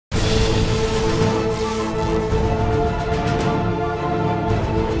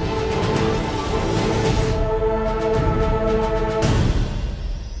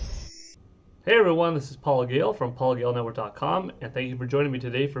everyone, this is Paul Gale from paulgalenetwork.com, and thank you for joining me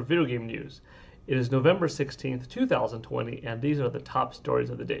today for video game news. It is November 16th, 2020, and these are the top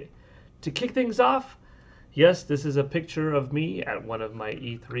stories of the day. To kick things off, yes, this is a picture of me at one of my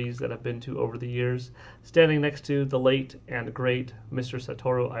E3s that I've been to over the years, standing next to the late and great Mr.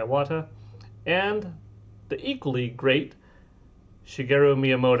 Satoru Iwata, and the equally great Shigeru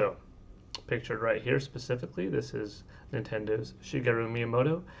Miyamoto. Pictured right here specifically, this is Nintendo's Shigeru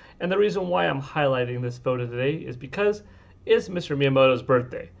Miyamoto, and the reason why I'm highlighting this photo today is because it's Mr. Miyamoto's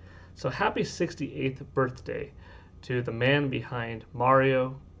birthday. So happy 68th birthday to the man behind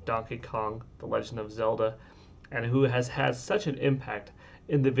Mario, Donkey Kong, The Legend of Zelda, and who has had such an impact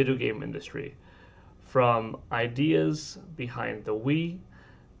in the video game industry. From ideas behind the Wii,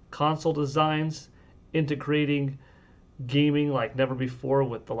 console designs, integrating gaming like never before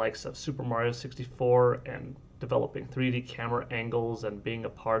with the likes of Super Mario 64 and developing 3D camera angles and being a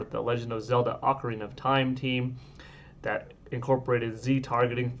part of the Legend of Zelda Ocarina of Time team that incorporated Z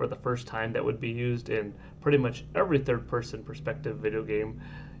targeting for the first time that would be used in pretty much every third-person perspective video game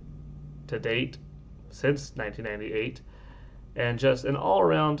to date since 1998, and just an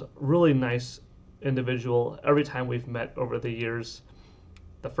all-around really nice individual every time we've met over the years.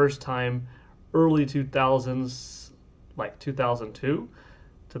 The first time early 2000s, like 2002,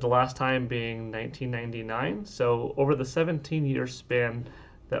 to the last time being 1999. So over the 17-year span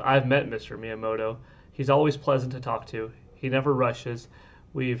that I've met Mr. Miyamoto, he's always pleasant to talk to. He never rushes.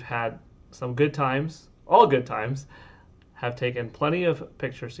 We've had some good times, all good times, have taken plenty of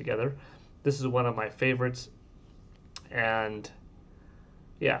pictures together. This is one of my favorites, and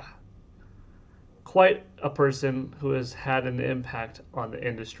yeah, quite a person who has had an impact on the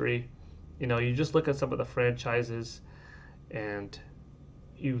industry. You know, you just look at some of the franchises and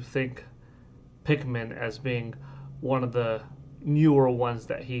you think Pikmin as being one of the newer ones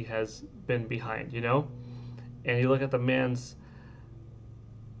that he has been behind, you know? And you look at the man's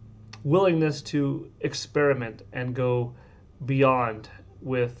willingness to experiment and go beyond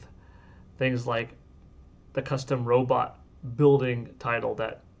with things like the custom robot building title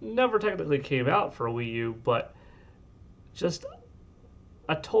that never technically came out for Wii U, but just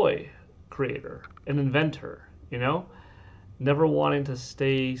a toy creator, an inventor, you know? Never wanting to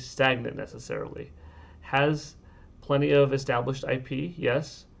stay stagnant necessarily. Has plenty of established IP,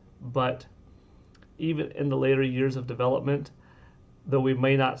 yes, but even in the later years of development, though we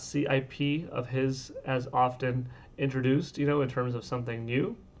may not see IP of his as often introduced, you know, in terms of something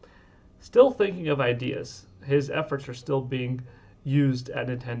new, still thinking of ideas. His efforts are still being used at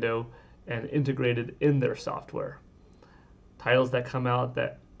Nintendo and integrated in their software. Titles that come out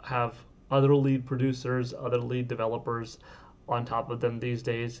that have other lead producers, other lead developers on top of them these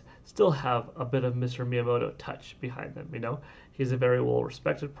days still have a bit of Mr. Miyamoto touch behind them, you know? He's a very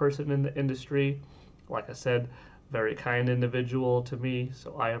well-respected person in the industry. Like I said, very kind individual to me,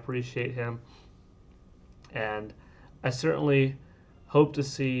 so I appreciate him. And I certainly hope to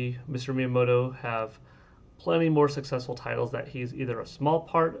see Mr. Miyamoto have plenty more successful titles that he's either a small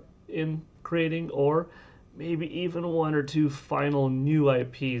part in creating or maybe even one or two final new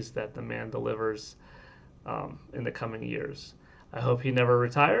IPs that the man delivers in the coming years. I hope he never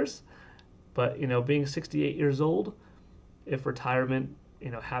retires, but you know, being 68 years old, if retirement, you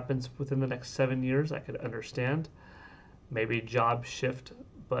know, happens within the next 7 years, I could understand. Maybe job shift,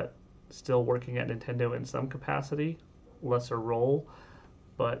 but still working at Nintendo in some capacity, lesser role,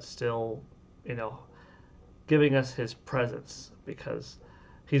 but still, you know, giving us his presence because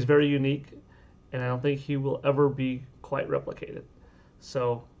he's very unique, and I don't think he will ever be quite replicated.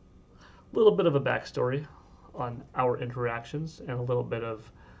 So, a little bit of a backstory on our interactions and a little bit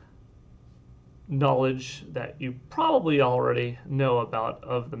of knowledge that you probably already know about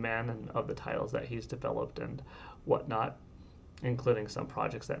of the man and of the titles that he's developed and whatnot, including some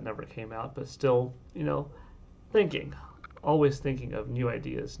projects that never came out, but still, you know, always thinking of new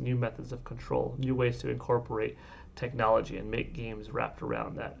ideas, new methods of control, new ways to incorporate technology and make games wrapped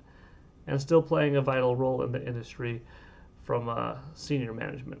around that, and still playing a vital role in the industry from a senior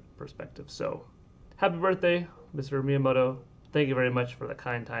management perspective. So, happy birthday, Mr. Miyamoto. Thank you very much for the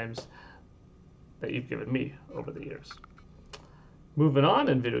kind times that you've given me over the years. Moving on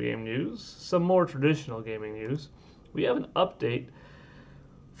in video game news, some more traditional gaming news. We have an update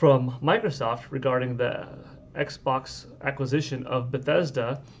from Microsoft regarding the Xbox acquisition of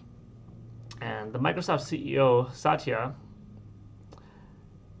Bethesda, and the Microsoft CEO, Satya,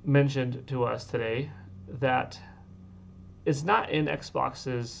 mentioned to us today that it's not in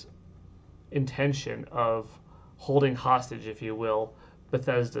Xbox's intention of holding hostage, if you will,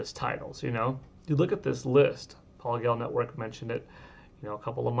 Bethesda's titles, you know? You look at this list, Paul Gale Network mentioned it, a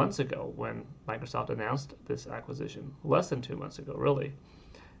couple of months ago when Microsoft announced this acquisition. Less than 2 months ago, really.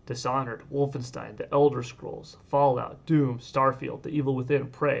 Dishonored, Wolfenstein, The Elder Scrolls, Fallout, Doom, Starfield, The Evil Within,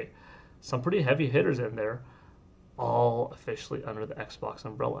 Prey. Some pretty heavy hitters in there, all officially under the Xbox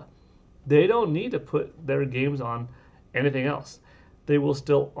umbrella. They don't need to put their games on anything else. They will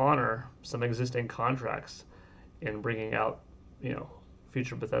still honor some existing contracts in bringing out,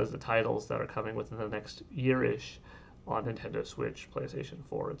 future Bethesda titles that are coming within the next year-ish on Nintendo Switch, PlayStation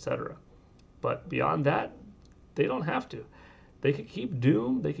 4, etc. But beyond that, they don't have to. They could keep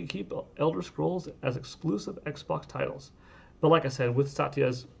Doom, they could keep Elder Scrolls as exclusive Xbox titles. But like I said, with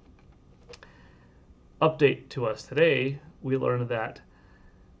Satya's update to us today, we learned that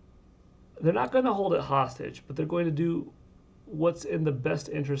they're not going to hold it hostage, but they're going to do what's in the best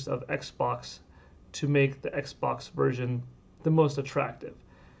interest of Xbox to make the Xbox version the most attractive.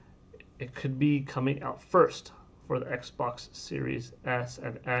 It could be coming out first for the Xbox Series S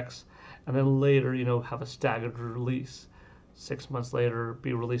and X, and then later, have a staggered release. 6 months later,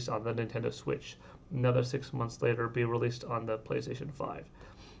 be released on the Nintendo Switch. Another 6 months later, be released on the PlayStation 5.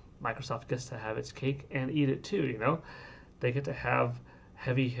 Microsoft gets to have its cake and eat it too, They get to have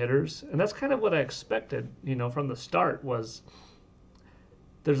heavy hitters, and that's kind of what I expected, from the start. Was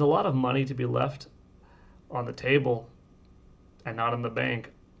there's a lot of money to be left on the table and not in the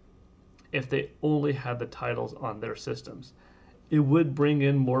bank if they only had the titles on their systems. It would bring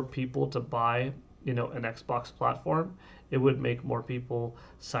in more people to buy, an Xbox platform. It would make more people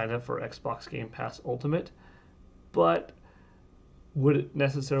sign up for Xbox Game Pass Ultimate, but would it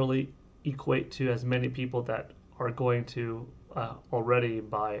necessarily equate to as many people that are going to already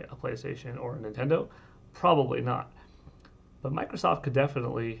buy a PlayStation or a Nintendo? Probably not. But Microsoft could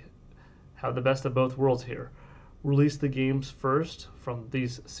definitely have the best of both worlds here. Release the games first from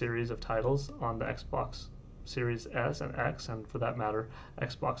these series of titles on the Xbox Series S and X, and for that matter,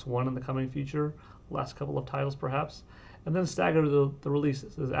 Xbox One in the coming future, last couple of titles perhaps, and then stagger the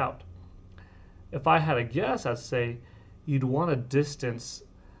releases out. If I had a guess, I'd say you'd want to distance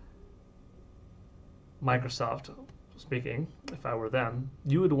Microsoft, speaking, if I were them,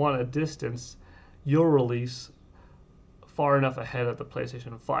 you would want to distance your release far enough ahead of the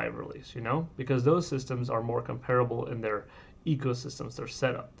PlayStation 5 release, because those systems are more comparable in their ecosystems, their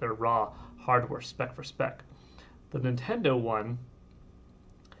setup, their raw hardware spec for spec. The Nintendo one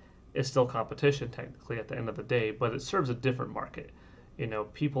is still competition technically at the end of the day, but it serves a different market.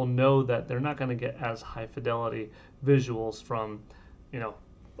 People know that they're not going to get as high fidelity visuals from,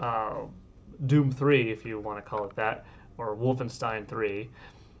 Doom 3, if you want to call it that, or Wolfenstein 3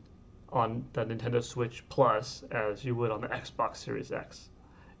 on the Nintendo Switch Plus as you would on the Xbox Series X.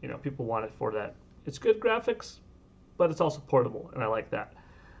 People want it for that. It's good graphics, but it's also portable, and I like that.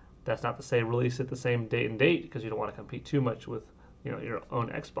 That's not to say release it the same date and date, because you don't want to compete too much with your own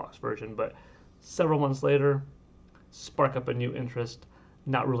Xbox version, but several months later, spark up a new interest,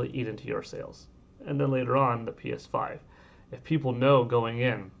 not really eat into your sales. And then later on, the PS5. If people know going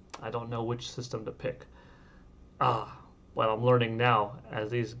in, I don't know which system to pick. Well, I'm learning now as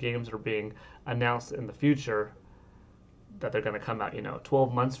these games are being announced in the future that they're going to come out,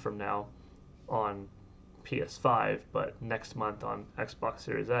 12 months from now on PS5, but next month on Xbox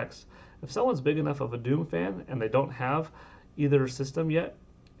Series X. If someone's big enough of a Doom fan and they don't have either system yet,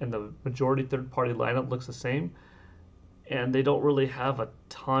 and the majority third-party lineup looks the same, and they don't really have a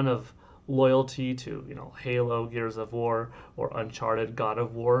ton of loyalty to, Halo, Gears of War, or Uncharted, God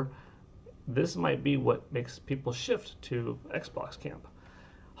of War, this might be what makes people shift to Xbox camp.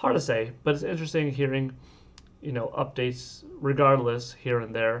 Hard to say, but it's interesting hearing, updates regardless here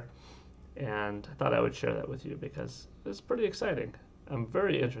and there, and I thought I would share that with you because it's pretty exciting. I'm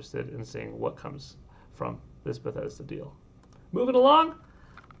very interested in seeing what comes from this Bethesda deal. Moving along,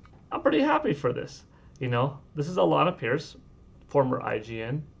 I'm pretty happy for this. This is Alanah Pearce, former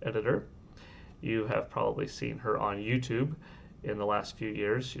IGN editor. You have probably seen her on YouTube in the last few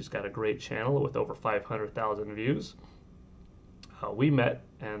years. She's got a great channel with over 500,000 views. We met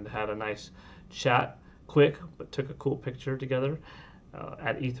and had a nice chat, quick, but took a cool picture together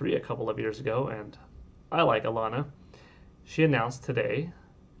at E3 a couple of years ago, and I like Alanah. She announced today,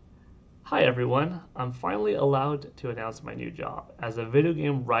 "Hi everyone, I'm finally allowed to announce my new job as a video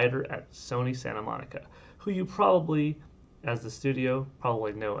game writer at Sony Santa Monica, who you probably know as the studio,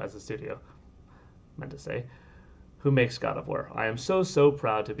 meant to say, who makes God of War. I am so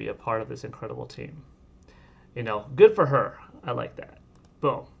proud to be a part of this incredible team." Good for her. I like that.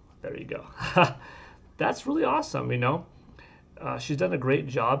 Boom. There you go. That's really awesome, She's done a great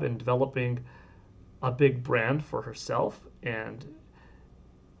job in developing a big brand for herself and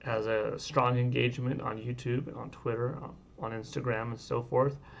has a strong engagement on YouTube and on Twitter, on Instagram and so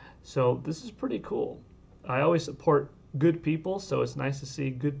forth. So this is pretty cool. I always support good people, so it's nice to see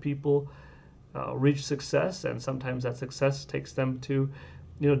good people reach success, and sometimes that success takes them to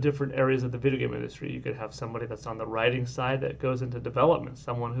different areas of the video game industry. You could have somebody that's on the writing side that goes into development,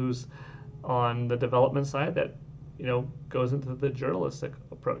 someone who's on the development side that goes into the journalistic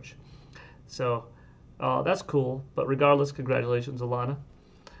approach. So that's cool. But regardless, congratulations, Alanah.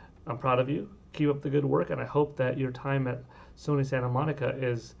 I'm proud of you. Keep up the good work, and I hope that your time at Sony Santa Monica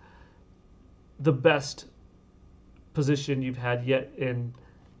is the best position you've had yet in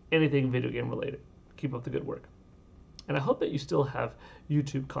anything video game related. Keep up the good work. And I hope that you still have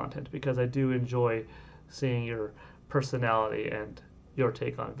YouTube content, because I do enjoy seeing your personality and your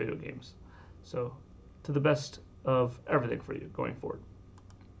take on video games. So, to the best of everything for you going forward.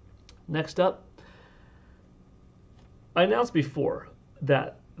 Next up, I announced before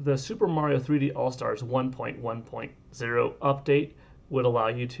that the Super Mario 3D All-Stars 1.1.0 update would allow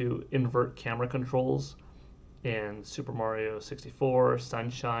you to invert camera controls in Super Mario 64,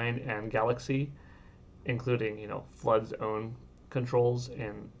 Sunshine, and Galaxy, including, Flood's own controls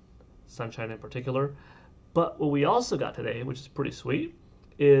and Sunshine in particular. But what we also got today, which is pretty sweet,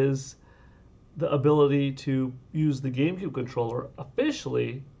 is the ability to use the GameCube controller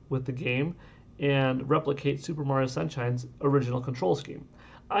officially with the game and replicate Super Mario Sunshine's original control scheme.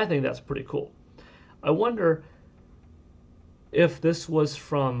 I think that's pretty cool. I wonder if this was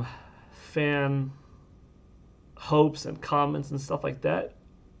from fan hopes and comments and stuff like that,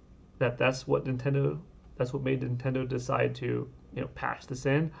 that's what made Nintendo decide to patch this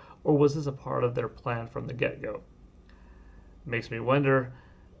in, or was this a part of their plan from the get-go? Makes me wonder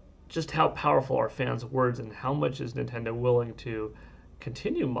just how powerful are fans' words, and how much is Nintendo willing to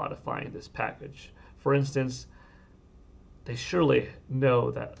continue modifying this package. For instance, they surely know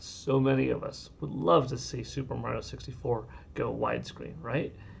that so many of us would love to see Super Mario 64 go widescreen,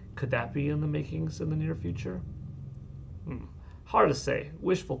 right? Could that be in the makings in the near future? Hard to say.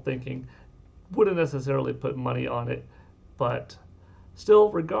 Wishful thinking. Wouldn't necessarily put money on it, but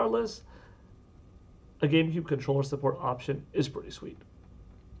still, regardless, a GameCube controller support option is pretty sweet.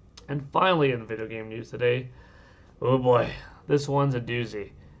 And finally, in video game news today, oh boy, this one's a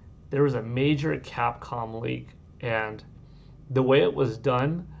doozy. There was a major Capcom leak, and the way it was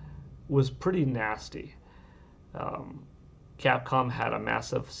done was pretty nasty. Capcom had a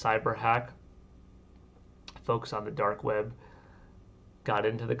massive cyber hack. Folks on the dark web got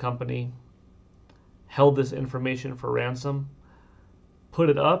into the company, held this information for ransom, put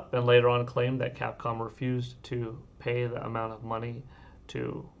it up, and later on claimed that Capcom refused to pay the amount of money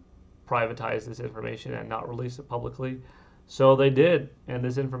to privatize this information and not release it publicly. So they did, and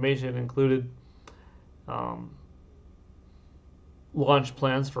this information included launch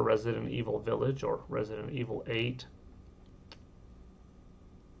plans for Resident Evil Village, or Resident Evil 8.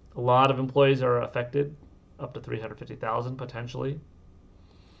 A lot of employees are affected, up to 350,000 potentially.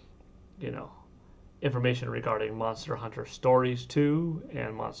 Information regarding Monster Hunter Stories 2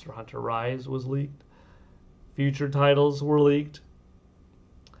 and Monster Hunter Rise was leaked. Future titles were leaked.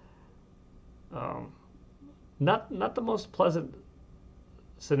 Not the most pleasant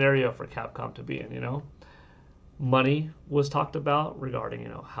scenario for Capcom to be in, Money was talked about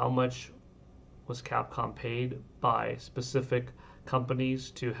regarding, how much was Capcom paid by specific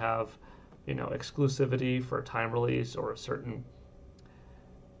companies to have, exclusivity for a time release, or a certain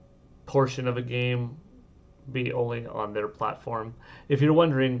portion of a game be only on their platform. If you're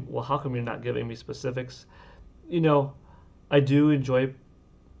wondering, well, how come you're not giving me specifics? I do enjoy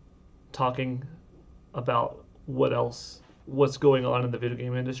talking about what's going on in the video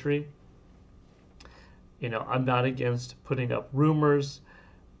game industry. I'm not against putting up rumors,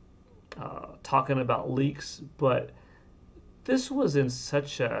 talking about leaks, but this was in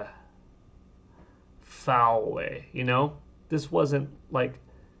such a foul way, This wasn't like,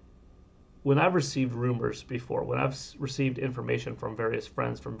 when I've received rumors before, when I've received information from various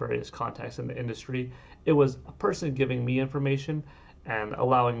friends, from various contacts in the industry, it was a person giving me information and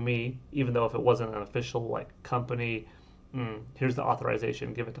allowing me, even though if it wasn't an official company, here's the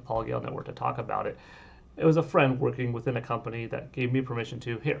authorization, give it to Paul Gale Network to talk about it. It was a friend working within a company that gave me permission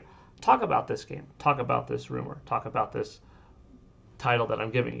to, here, talk about this game, talk about this rumor, talk about this title that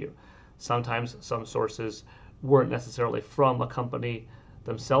I'm giving you. Sometimes some sources weren't necessarily from a company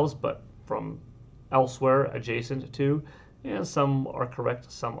themselves, but from elsewhere adjacent to, and some are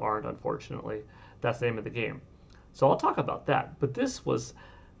correct, some aren't, unfortunately. That's the name of the game. So I'll talk about that, but this was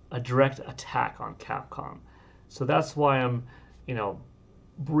a direct attack on Capcom. So that's why I'm,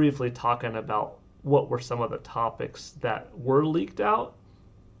 briefly talking about what were some of the topics that were leaked out,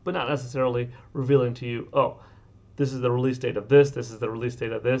 but not necessarily revealing to you, oh, this is the release date of this, this is the release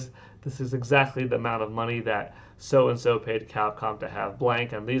date of this, this is exactly the amount of money that so-and-so paid Capcom to have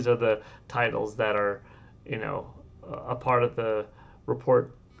blank, and these are the titles that are, you know, a part of the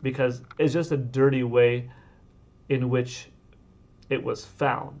report, because it's just a dirty way in which it was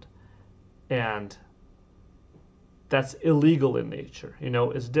found. And that's illegal in nature. You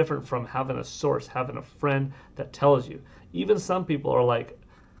know, it's different from having a source, having a friend that tells you. Even some people are like,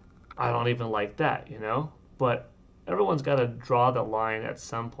 I don't even like that, you know? But everyone's got to draw the line at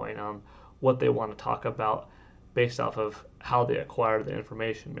some point on what they want to talk about based off of how they acquire the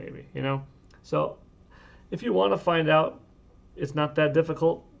information, maybe, you know? So if you want to find out, it's not that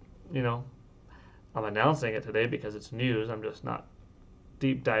difficult, you know. I'm announcing it today because it's news. I'm just not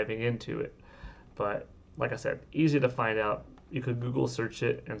deep diving into it. But like I said, easy to find out. You could Google search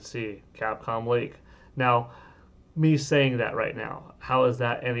it and see Capcom leak. Now, me saying that right now, how is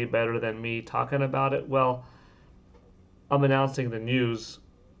that any better than me talking about it? Well, I'm announcing the news.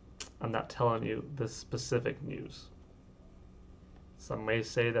 I'm not telling you the specific news. Some may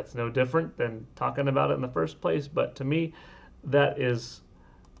say that's no different than talking about it in the first place, but to me, that is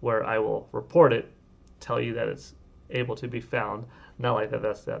where I will report it, tell you that it's able to be found. Not like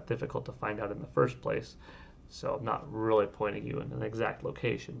that's that difficult to find out in the first place. So I'm not really pointing you in an exact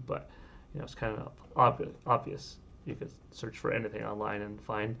location, but you know, it's kind of obvious. You could search for anything online and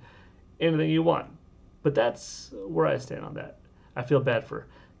find anything you want. But that's where I stand on that. I feel bad for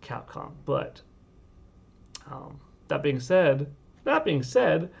Capcom, but that being said,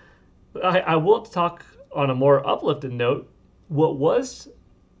 I will talk on a more uplifted note. What was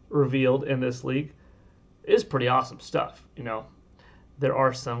revealed in this leak is pretty awesome stuff. You know, there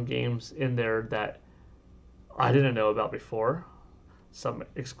are some games in there that I didn't know about before. Some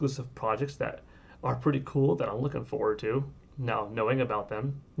exclusive projects that are pretty cool that I'm looking forward to. Now, knowing about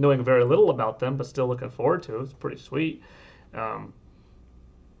them, knowing very little about them, but still looking forward to, it's pretty sweet.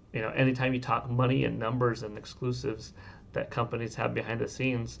 You know, anytime you talk money and numbers and exclusives that companies have behind the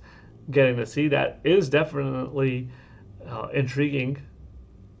scenes, getting to see that is definitely intriguing.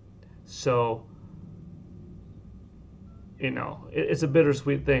 So, you know, it's a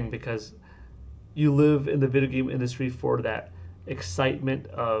bittersweet thing because you live in the video game industry for that excitement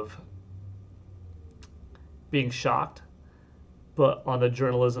of being shocked, but on the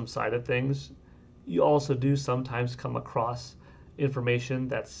journalism side of things, you also do sometimes come across information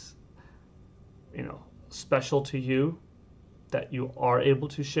that's, you know, special to you that you are able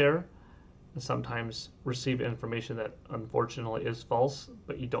to share, and sometimes receive information that unfortunately is false,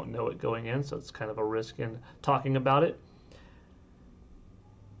 but you don't know it going in, so it's kind of a risk in talking about it.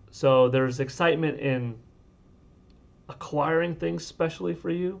 So there's excitement in acquiring things specially for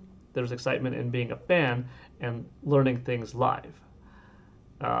you. There's excitement in being a fan and learning things live.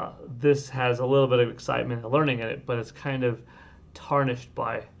 This has a little bit of excitement in learning it, but it's kind of tarnished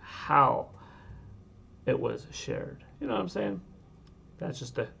by how it was shared. You know what I'm saying? That's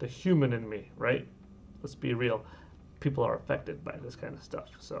just the human in me, right? Let's be real. People are affected by this kind of stuff.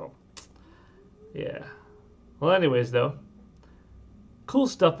 So, yeah. Well, anyways, though, cool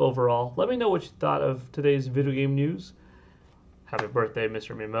stuff overall. Let me know what you thought of today's video game news. Happy birthday,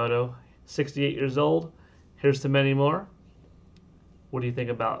 Mr. Miyamoto. 68 years old. Here's to many more. What do you think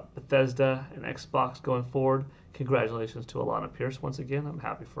about Bethesda and Xbox going forward? Congratulations to Alanah Pearce once again. I'm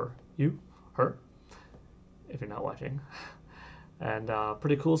happy for you, her, if you're not watching. And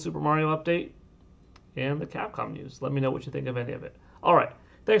pretty cool Super Mario update and the Capcom news. Let me know what you think of any of it. All right.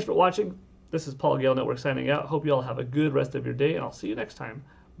 Thanks for watching. This is Paul Gale Network signing out. Hope you all have a good rest of your day, and I'll see you next time.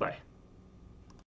 Bye.